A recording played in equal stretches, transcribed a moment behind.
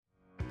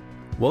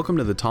Welcome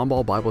to the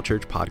Tomball Bible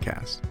Church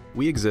podcast.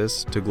 We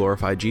exist to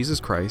glorify Jesus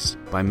Christ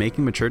by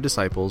making mature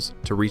disciples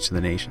to reach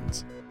the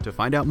nations. To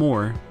find out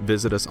more,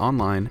 visit us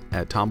online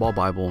at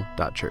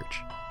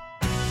tomballbible.church.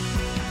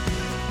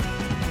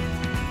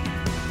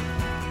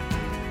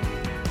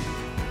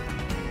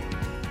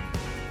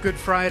 Good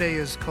Friday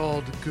is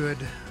called Good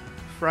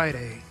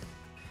Friday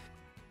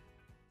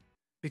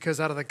because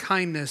out of the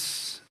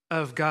kindness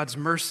of God's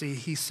mercy,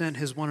 He sent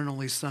His one and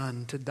only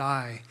Son to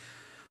die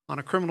on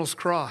a criminal's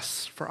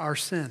cross for our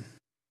sin.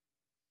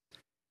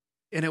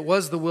 And it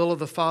was the will of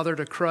the Father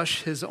to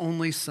crush His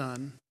only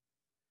Son,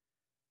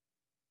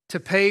 to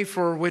pay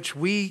for which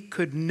we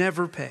could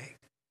never pay.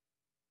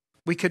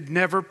 We could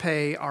never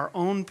pay our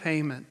own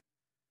payment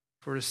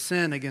for a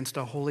sin against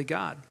a holy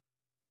God.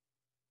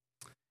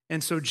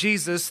 And so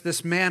Jesus,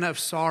 this man of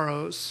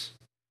sorrows,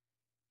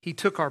 He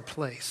took our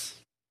place.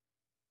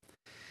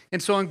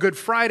 And so on Good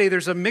Friday,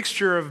 there's a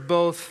mixture of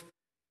both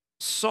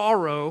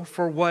sorrow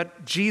for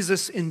what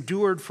Jesus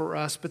endured for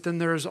us, but then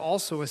there is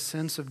also a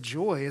sense of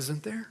joy,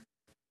 isn't there?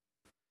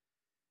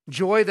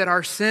 Joy that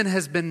our sin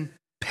has been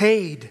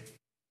paid.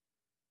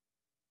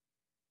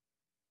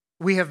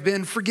 We have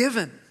been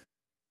forgiven.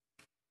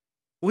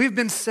 We've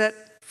been set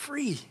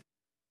free.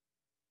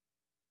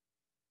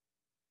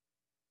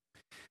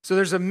 So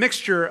there's a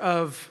mixture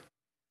of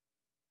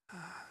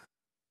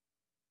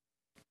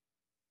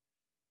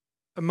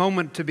a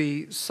moment to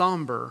be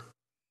somber,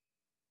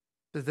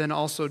 but then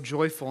also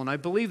joyful. And I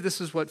believe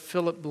this is what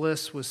Philip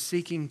Bliss was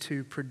seeking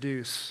to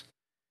produce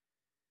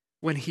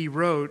when he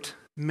wrote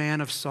Man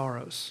of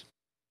Sorrows.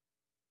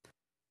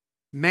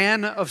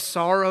 Man of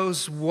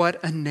Sorrows,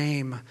 what a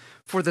name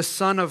for the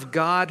Son of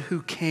God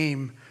who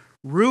came,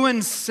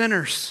 ruined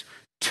sinners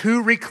to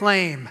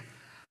reclaim.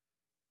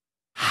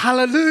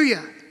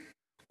 Hallelujah!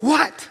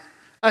 What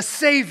a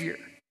Savior!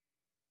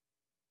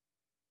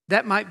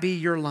 That might be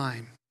your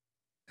line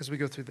as we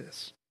go through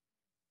this.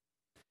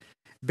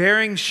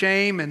 Bearing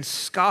shame and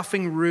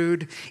scoffing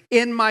rude,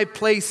 in my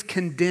place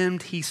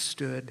condemned He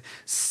stood,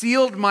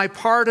 sealed my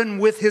pardon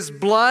with His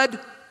blood.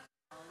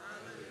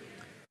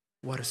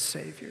 What a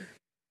Savior.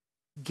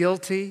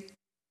 Guilty,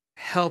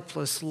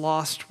 helpless,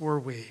 lost were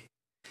we.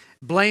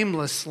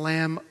 Blameless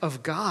Lamb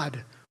of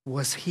God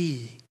was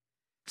He,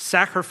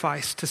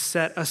 sacrificed to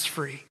set us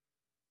free.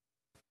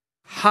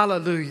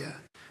 Hallelujah.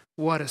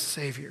 What a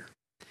Savior.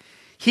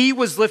 He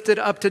was lifted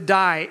up to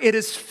die. It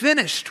is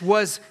finished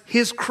was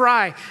His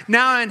cry.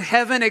 Now in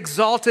heaven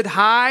exalted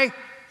high.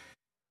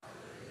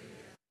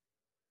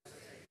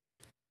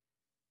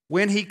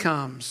 When He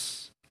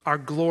comes, our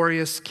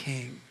glorious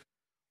King,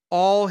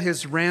 all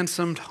His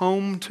ransomed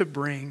home to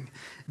bring,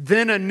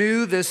 then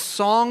anew this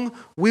song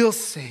we'll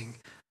sing.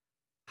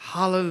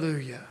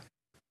 Hallelujah.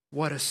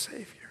 What a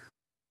Savior.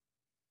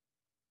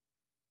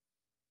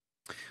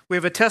 We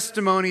have a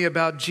testimony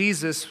about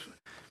Jesus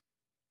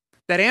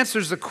that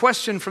answers the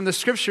question from the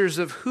scriptures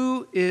of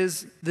who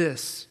is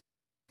this?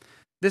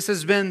 This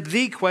has been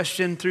the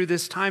question through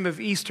this time of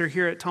Easter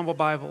here at Tomball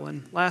Bible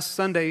and last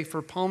Sunday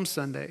for Palm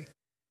Sunday.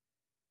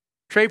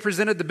 Trey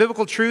presented the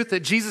biblical truth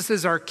that Jesus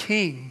is our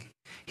King.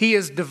 He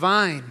is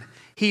divine,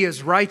 He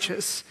is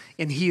righteous,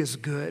 and He is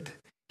good.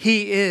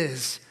 He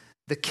is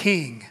the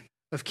King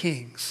of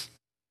Kings.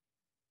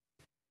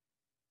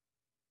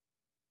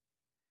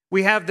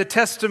 We have the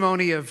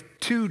testimony of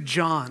two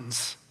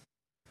Johns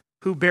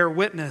who bear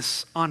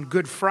witness on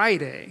Good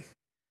Friday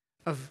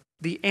of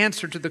the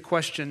answer to the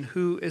question,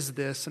 who is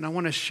this? And I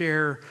want to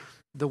share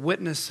the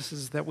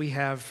witnesses that we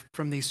have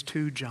from these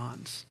two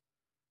Johns.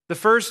 The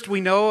first,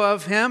 we know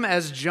of him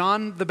as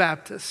John the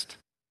Baptist.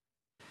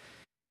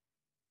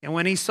 And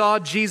when he saw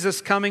Jesus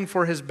coming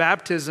for his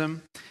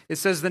baptism, it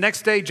says the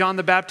next day John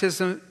the Baptist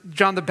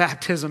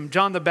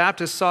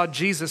saw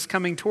Jesus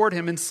coming toward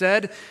him and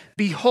said,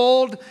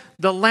 "Behold,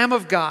 the Lamb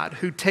of God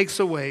who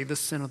takes away the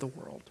sin of the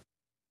world."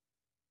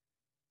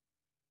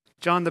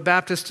 John the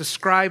Baptist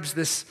describes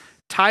this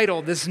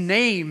title, this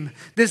name,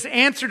 this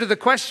answer to the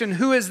question,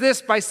 who is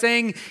this, by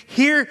saying,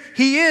 here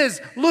He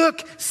is.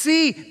 Look,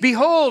 see,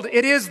 behold,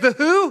 it is the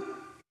who?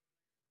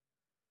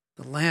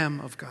 The Lamb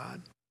of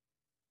God.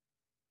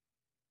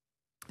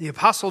 The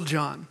Apostle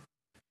John,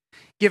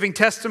 giving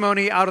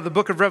testimony out of the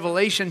book of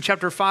Revelation,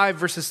 chapter 5,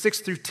 verses 6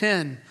 through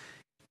 10,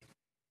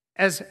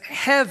 as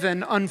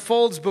heaven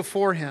unfolds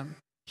before him,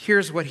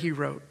 here's what he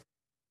wrote.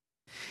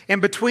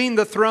 And between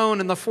the throne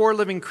and the four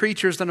living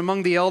creatures and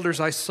among the elders,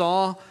 I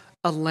saw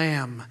a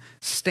lamb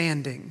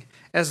standing,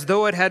 as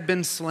though it had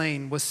been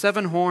slain, with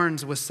 7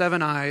 horns, with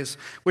 7 eyes,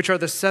 which are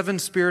the 7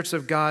 spirits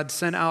of God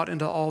sent out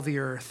into all the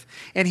earth.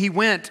 And he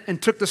went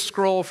and took the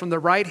scroll from the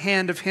right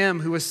hand of him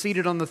who was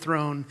seated on the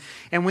throne.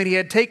 And when he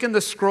had taken the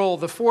scroll,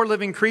 the 4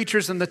 living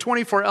creatures and the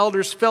 24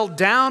 elders fell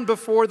down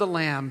before the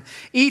Lamb,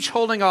 each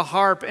holding a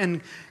harp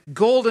and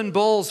golden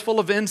bowls full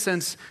of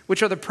incense,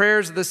 which are the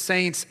prayers of the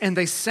saints. And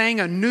they sang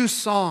a new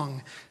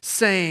song,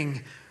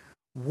 saying,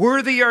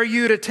 Worthy are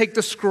you to take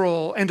the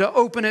scroll and to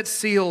open its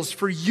seals,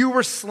 for you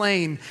were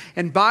slain,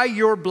 and by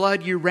your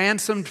blood you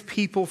ransomed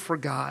people for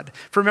God,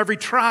 from every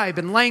tribe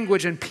and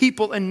language and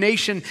people and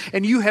nation,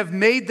 and you have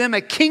made them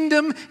a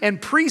kingdom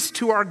and priests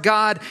to our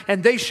God,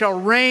 and they shall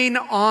reign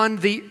on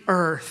the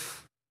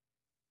earth.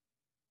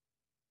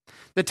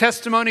 The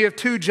testimony of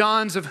 2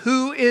 Johns of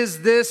who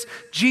is this?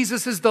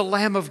 Jesus is the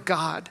Lamb of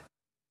God,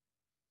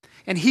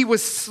 and he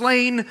was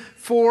slain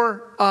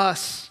for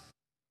us.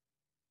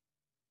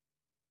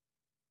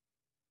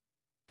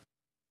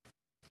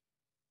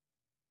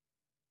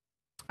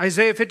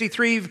 Isaiah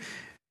 53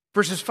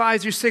 verses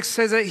 5 through 6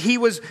 says that he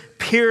was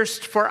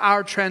pierced for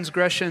our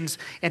transgressions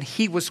and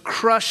he was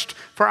crushed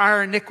for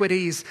our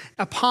iniquities.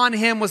 Upon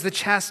him was the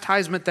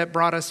chastisement that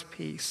brought us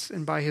peace,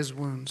 and by his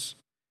wounds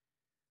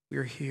we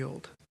are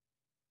healed.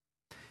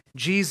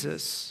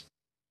 Jesus,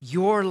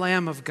 your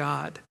Lamb of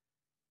God,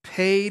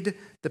 paid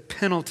the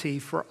penalty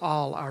for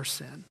all our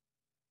sin.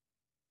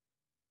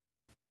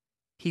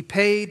 He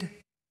paid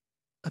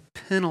a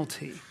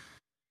penalty.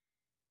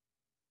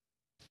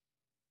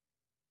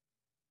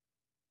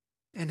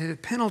 And a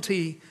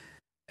penalty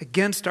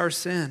against our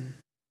sin,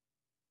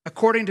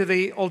 according to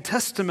the Old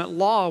Testament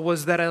law,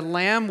 was that a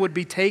lamb would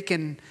be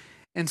taken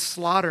and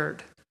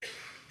slaughtered.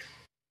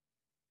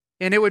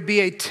 And it would be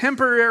a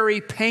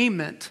temporary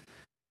payment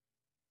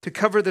to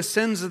cover the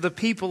sins of the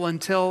people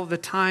until the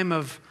time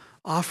of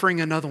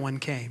offering another one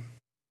came.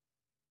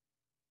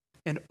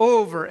 And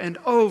over and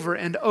over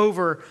and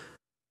over,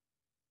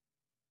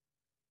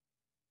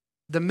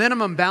 the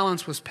minimum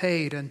balance was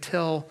paid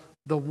until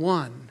the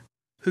one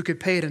who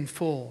could pay it in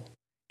full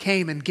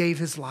came and gave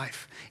his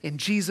life. And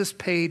Jesus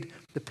paid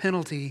the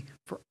penalty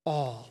for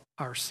all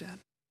our sin.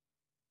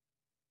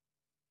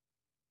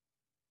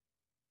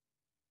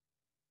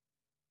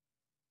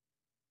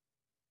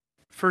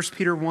 First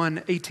Peter 1,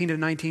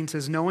 18-19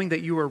 says, knowing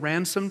that you were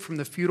ransomed from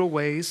the futile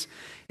ways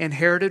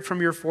inherited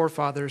from your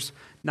forefathers,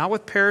 not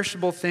with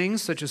perishable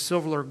things such as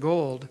silver or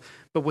gold,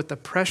 but with the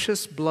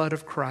precious blood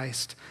of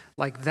Christ,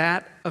 like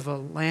that of a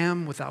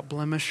lamb without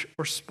blemish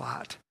or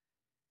spot.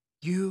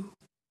 You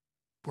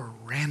were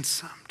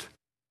ransomed.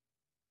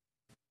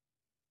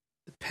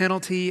 The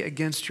penalty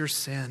against your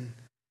sin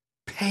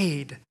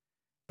paid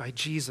by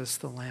Jesus,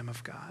 the Lamb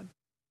of God.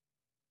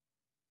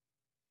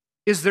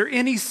 Is there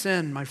any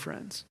sin, my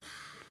friends,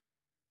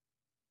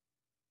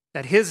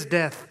 that his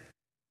death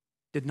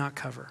did not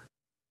cover?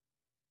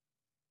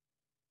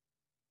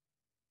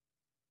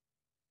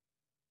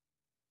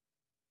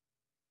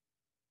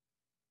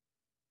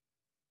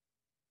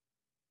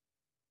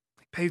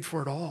 He paid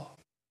for it all.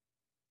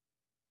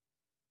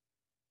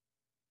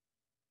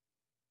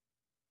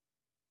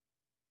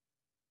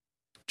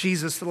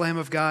 Jesus, the Lamb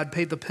of God,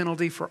 paid the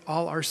penalty for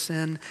all our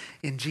sin,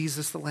 and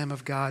Jesus, the Lamb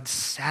of God,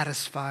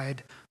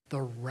 satisfied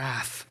the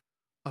wrath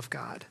of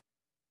God.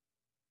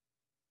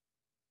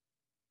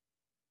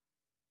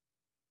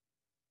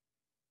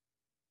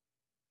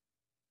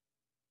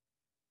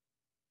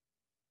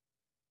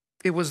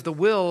 It was the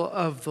will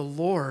of the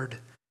Lord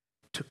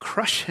to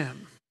crush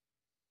him,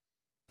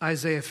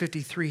 Isaiah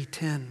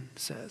 53:10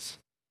 says.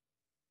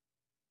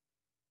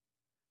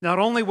 Not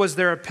only was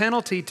there a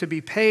penalty to be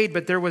paid,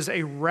 but there was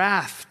a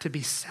wrath to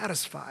be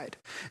satisfied.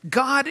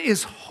 God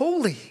is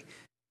holy,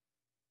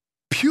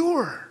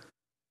 pure.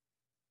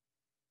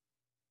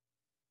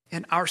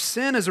 And our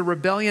sin is a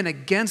rebellion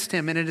against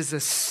him, and it is a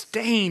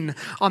stain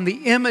on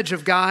the image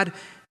of God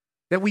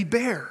that we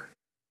bear.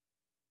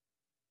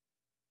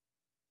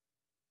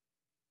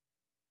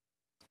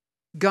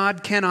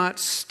 God cannot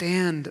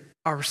stand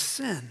our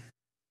sin.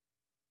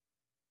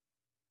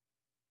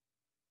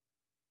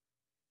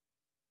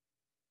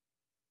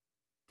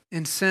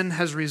 And sin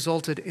has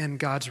resulted in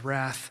God's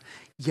wrath.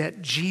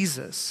 Yet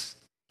Jesus,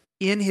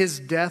 in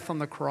his death on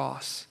the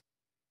cross,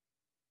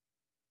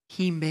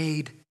 he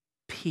made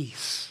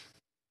peace.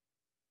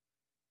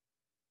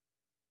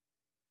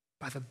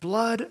 By the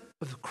blood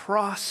of the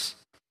cross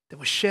that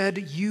was shed,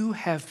 you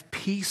have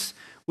peace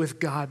with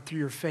God through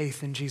your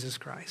faith in Jesus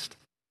Christ.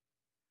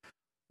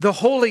 The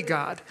holy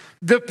God,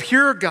 the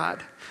pure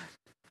God,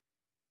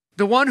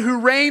 the one who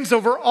reigns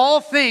over all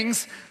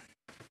things,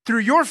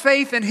 through your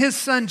faith in his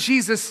son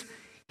Jesus,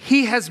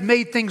 he has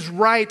made things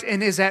right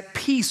and is at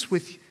peace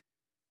with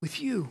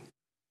you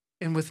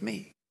and with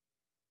me.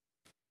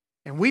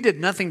 And we did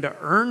nothing to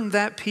earn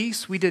that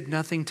peace. We did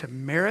nothing to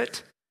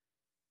merit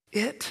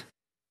it.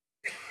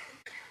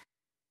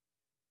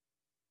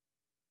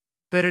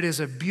 But it is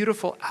a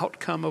beautiful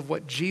outcome of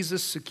what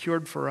Jesus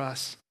secured for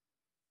us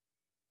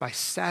by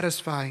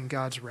satisfying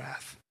God's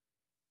wrath.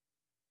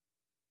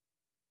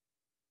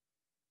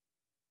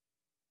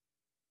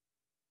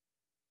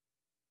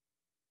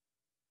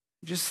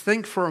 Just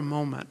think for a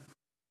moment.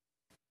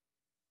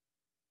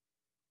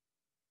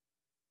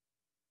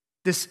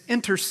 This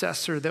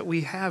intercessor that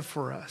we have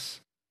for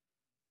us,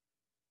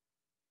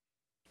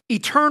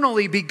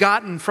 eternally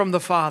begotten from the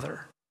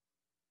Father,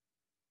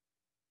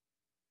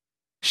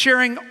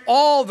 sharing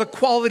all the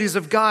qualities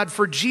of God,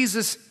 for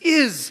Jesus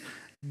is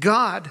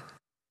God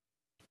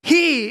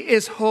He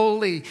is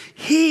holy.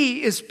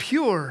 He is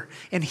pure.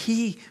 And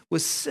he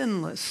was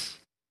sinless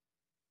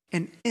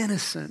and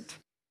innocent.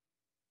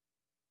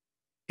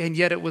 And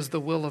yet it was the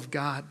will of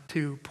God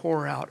to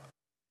pour out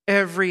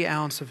every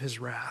ounce of his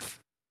wrath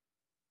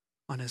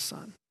on his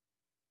son.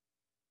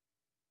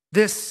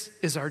 This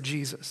is our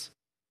Jesus,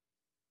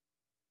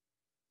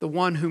 the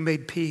one who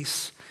made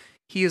peace.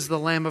 He is the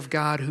Lamb of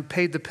God who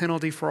paid the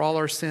penalty for all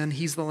our sin.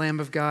 He's the Lamb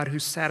of God who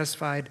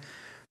satisfied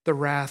the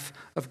wrath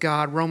of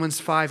God. Romans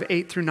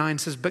 5:8-9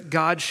 says, "But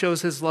God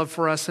shows his love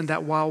for us in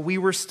that while we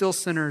were still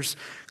sinners,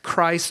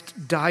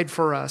 Christ died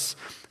for us.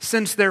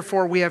 Since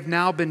therefore we have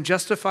now been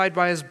justified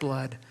by his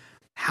blood,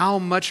 how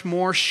much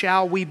more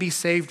shall we be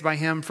saved by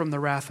him from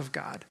the wrath of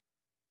God?"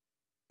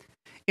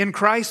 In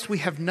Christ, we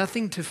have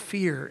nothing to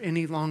fear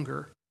any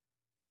longer.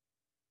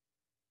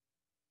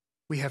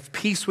 We have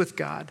peace with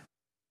God,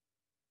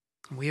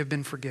 and we have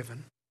been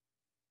forgiven.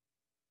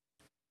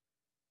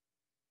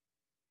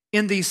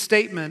 In these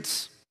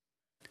statements,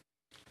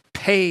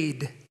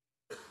 paid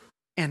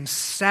and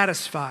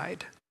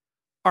satisfied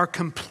are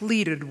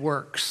completed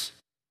works.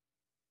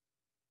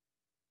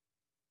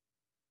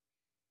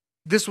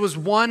 This was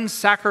one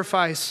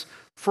sacrifice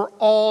for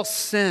all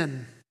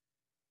sin.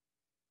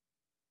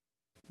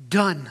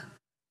 Done.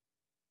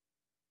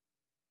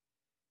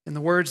 In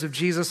the words of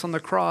Jesus on the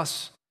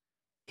cross,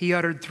 he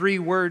uttered 3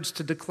 words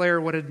to declare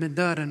what had been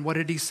done. And what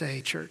did he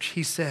say, church?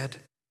 He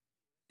said,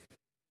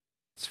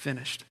 "It's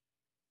finished."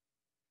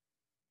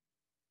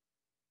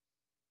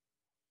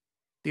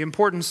 The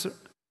importance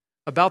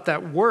about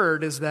that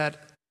word is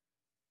that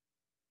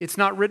it's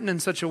not written in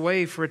such a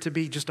way for it to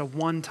be just a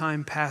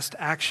one-time past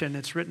action.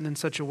 It's written in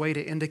such a way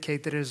to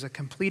indicate that it is a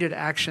completed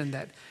action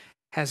that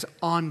has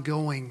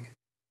ongoing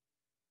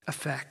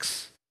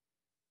effects.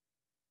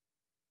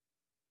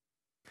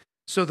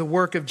 So the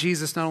work of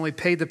Jesus not only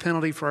paid the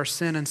penalty for our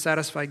sin and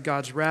satisfied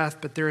God's wrath,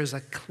 but there is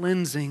a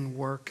cleansing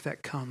work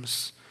that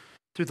comes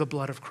through the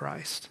blood of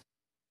Christ.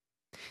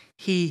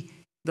 He,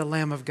 the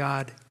Lamb of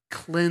God,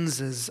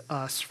 cleanses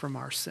us from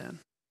our sin.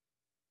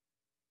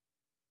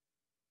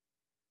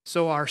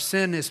 So our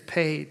sin is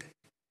paid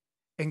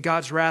and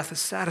God's wrath is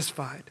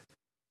satisfied.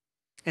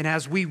 And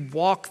as we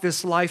walk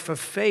this life of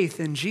faith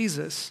in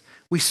Jesus,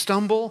 we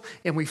stumble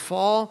and we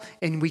fall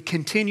and we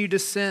continue to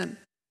sin.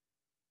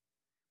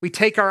 We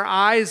take our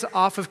eyes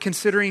off of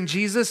considering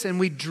Jesus and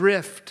we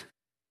drift.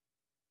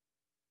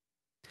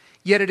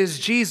 Yet it is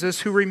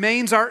Jesus who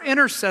remains our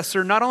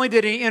intercessor. Not only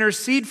did he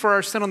intercede for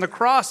our sin on the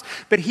cross,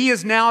 but he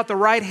is now at the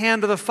right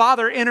hand of the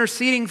Father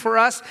interceding for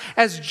us,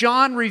 as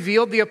John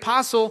revealed, the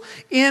apostle,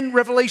 in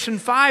Revelation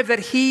 5, that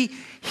he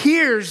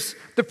hears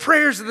the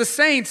prayers of the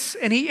saints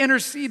and he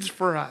intercedes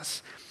for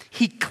us.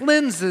 He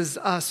cleanses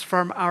us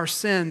from our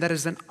sin. That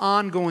is an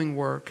ongoing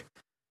work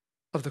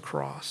of the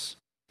cross.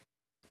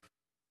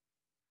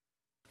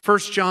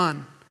 1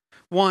 John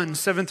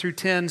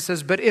 1:7-10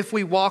 says, "But if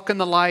we walk in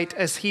the light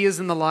as he is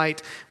in the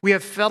light, we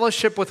have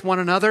fellowship with one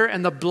another,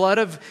 and the blood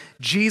of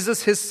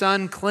Jesus, his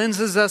son,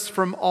 cleanses us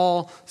from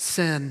all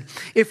sin.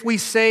 If we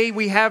say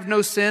we have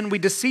no sin, we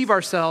deceive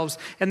ourselves,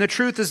 and the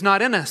truth is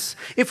not in us.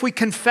 If we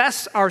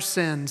confess our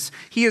sins,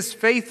 he is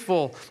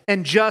faithful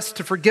and just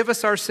to forgive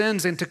us our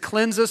sins and to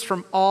cleanse us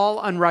from all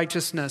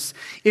unrighteousness.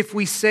 If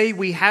we say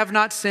we have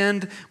not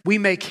sinned, we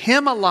make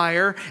him a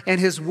liar,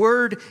 and his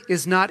word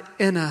is not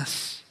in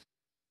us."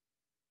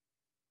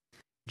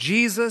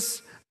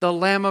 Jesus, the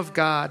Lamb of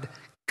God,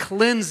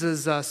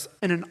 cleanses us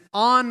in an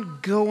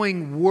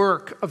ongoing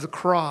work of the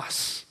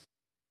cross.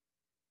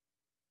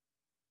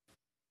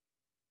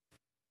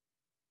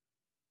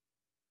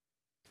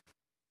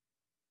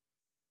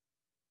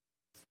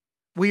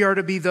 We are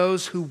to be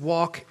those who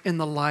walk in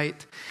the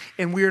light,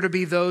 and we are to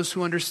be those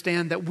who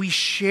understand that we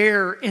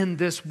share in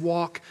this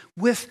walk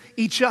with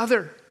each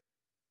other.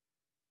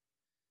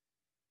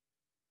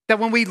 That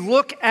when we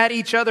look at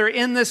each other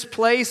in this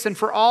place, and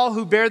for all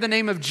who bear the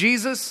name of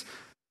Jesus,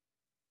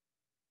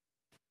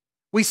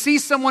 we see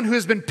someone who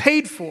has been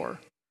paid for.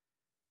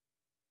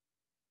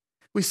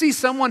 We see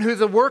someone who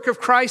the work of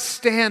Christ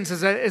stands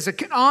as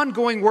an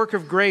ongoing work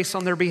of grace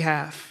on their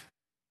behalf.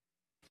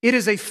 It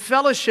is a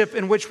fellowship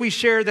in which we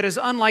share that is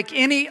unlike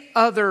any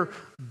other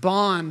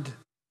bond.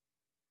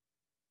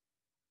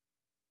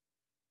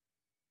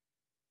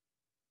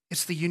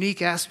 It's the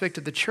unique aspect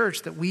of the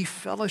church that we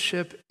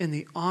fellowship in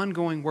the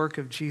ongoing work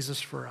of Jesus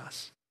for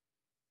us.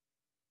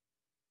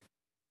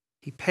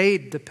 He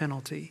paid the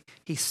penalty.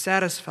 He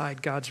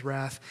satisfied God's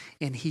wrath,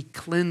 and he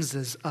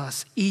cleanses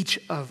us, each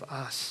of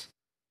us.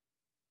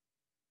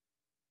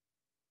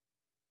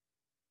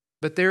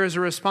 But there is a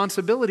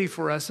responsibility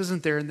for us,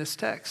 isn't there, in this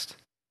text?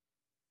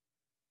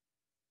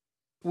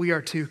 We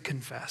are to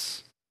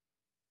confess.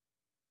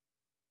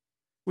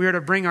 We are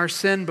to bring our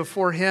sin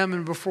before him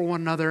and before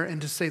one another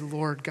and to say,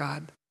 "Lord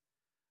God,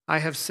 I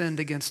have sinned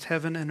against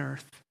heaven and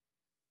earth.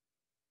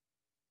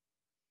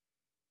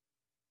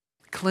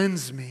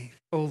 Cleanse me,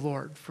 O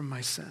Lord, from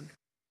my sin."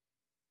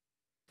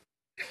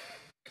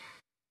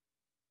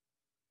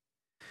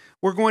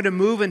 We're going to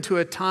move into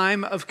a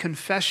time of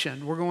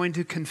confession. We're going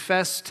to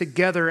confess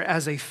together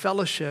as a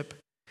fellowship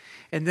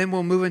And then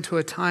we'll move into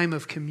a time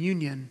of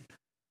communion.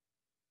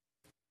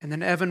 And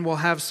then Evan will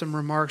have some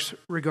remarks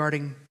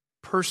regarding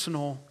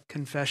personal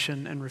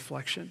confession and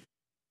reflection.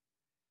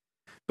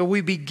 But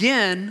we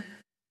begin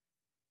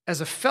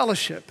as a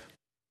fellowship,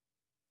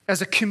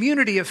 as a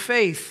community of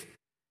faith,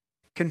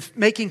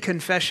 making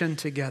confession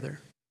together.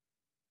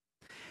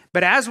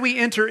 But as we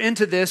enter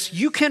into this,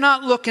 you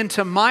cannot look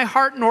into my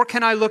heart, nor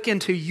can I look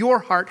into your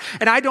heart.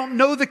 And I don't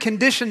know the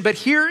condition, but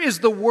here is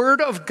the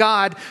word of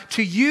God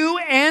to you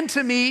and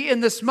to me in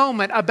this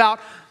moment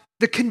about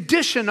the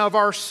condition of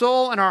our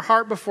soul and our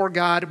heart before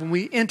God when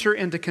we enter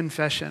into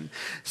confession.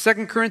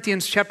 2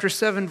 Corinthians chapter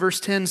 7, verse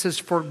 10 says,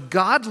 "For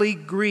godly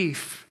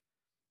grief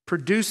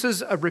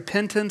produces a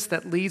repentance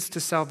that leads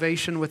to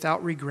salvation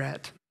without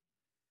regret,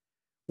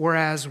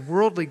 whereas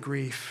worldly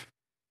grief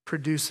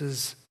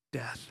produces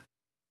death."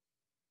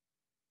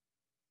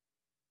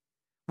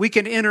 We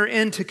can enter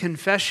into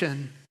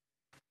confession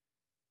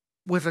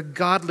with a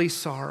godly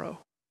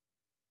sorrow,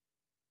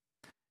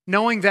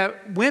 knowing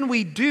that when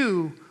we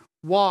do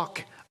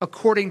walk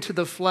according to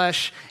the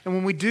flesh and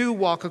when we do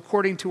walk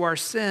according to our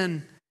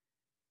sin,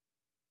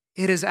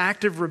 it is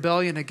active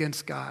rebellion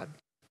against God.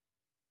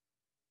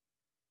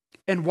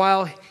 And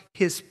while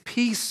his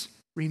peace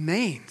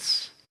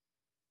remains,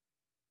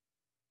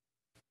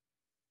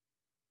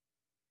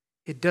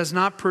 it does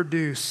not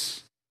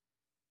produce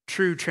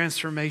true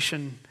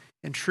transformation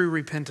and true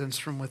repentance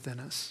from within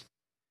us.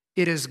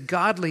 It is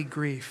godly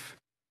grief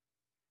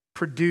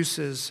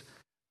produces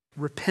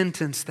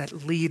repentance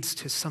that leads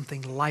to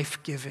something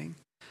life-giving,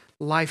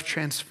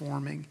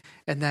 life-transforming,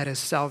 and that is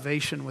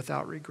salvation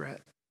without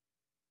regret.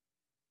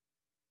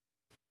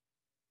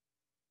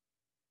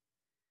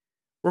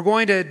 We're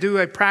going to do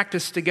a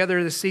practice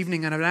together this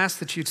evening, and I'd ask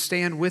that you'd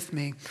stand with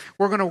me.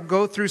 We're going to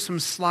go through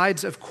some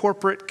slides of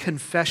corporate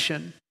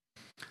confession.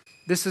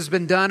 This has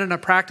been done in a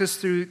practice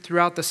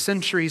throughout the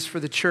centuries for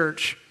the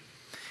church.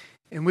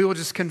 And we will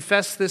just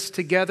confess this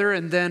together,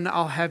 and then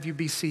I'll have you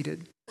be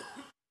seated.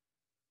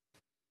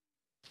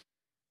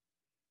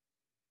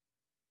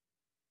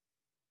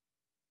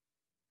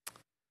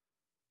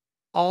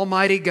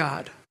 Almighty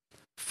God,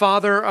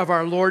 Father of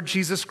our Lord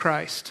Jesus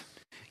Christ,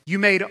 you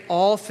made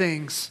all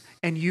things,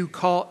 and you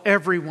call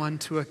everyone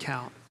to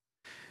account.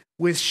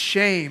 With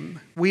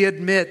shame, we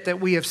admit that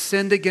we have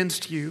sinned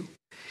against you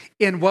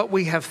in what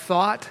we have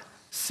thought,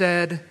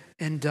 said,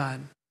 and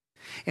done,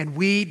 and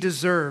we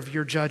deserve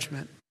your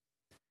judgment.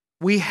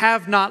 We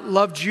have not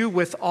loved you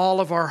with all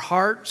of our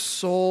heart,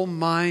 soul,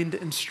 mind,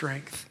 and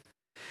strength.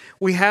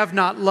 We have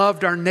not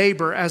loved our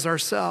neighbor as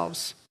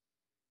ourselves.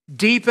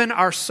 Deepen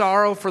our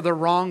sorrow for the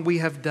wrong we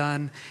have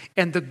done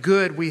and the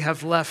good we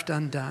have left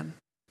undone.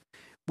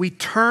 We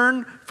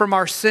turn from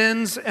our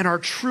sins and are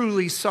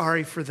truly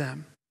sorry for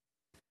them.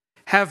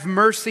 Have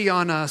mercy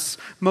on us,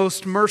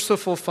 most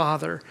merciful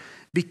Father.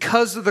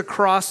 Because of the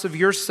cross of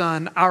your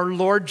Son, our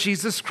Lord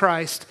Jesus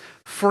Christ,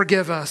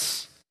 forgive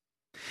us.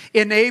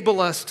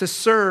 Enable us to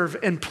serve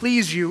and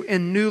please you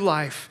in new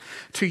life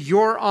to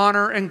your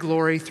honor and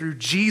glory through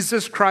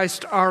Jesus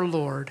Christ our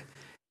Lord.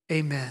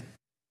 Amen.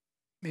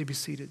 You may be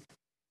seated.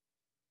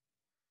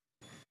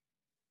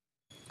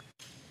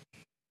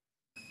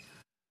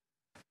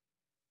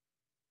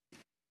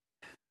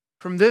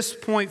 From this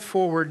point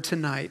forward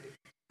tonight,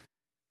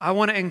 I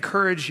want to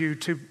encourage you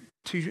to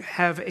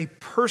have a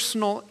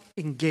personal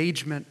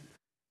engagement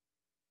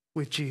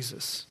with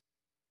Jesus.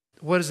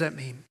 What does that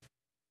mean?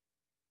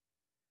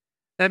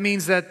 That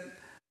means that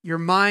your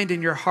mind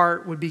and your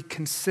heart would be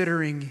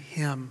considering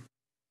him,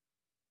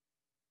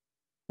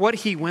 what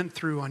he went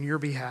through on your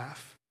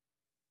behalf,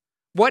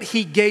 what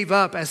he gave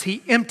up as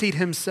he emptied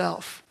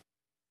himself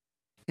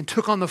and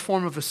took on the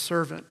form of a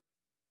servant,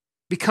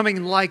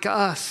 becoming like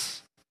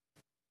us,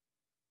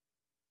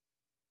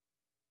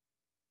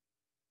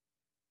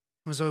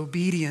 was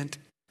obedient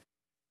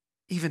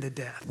even to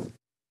death.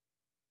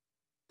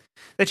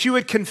 That you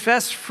would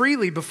confess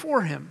freely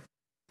before him,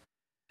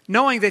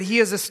 knowing that he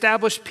has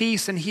established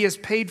peace and he has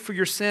paid for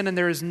your sin and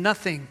there is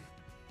nothing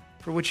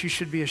for which you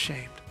should be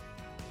ashamed.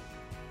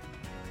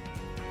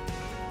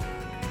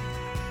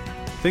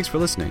 Thanks for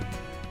listening.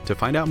 To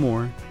find out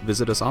more,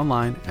 visit us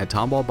online at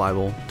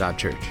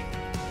tomballbible.church.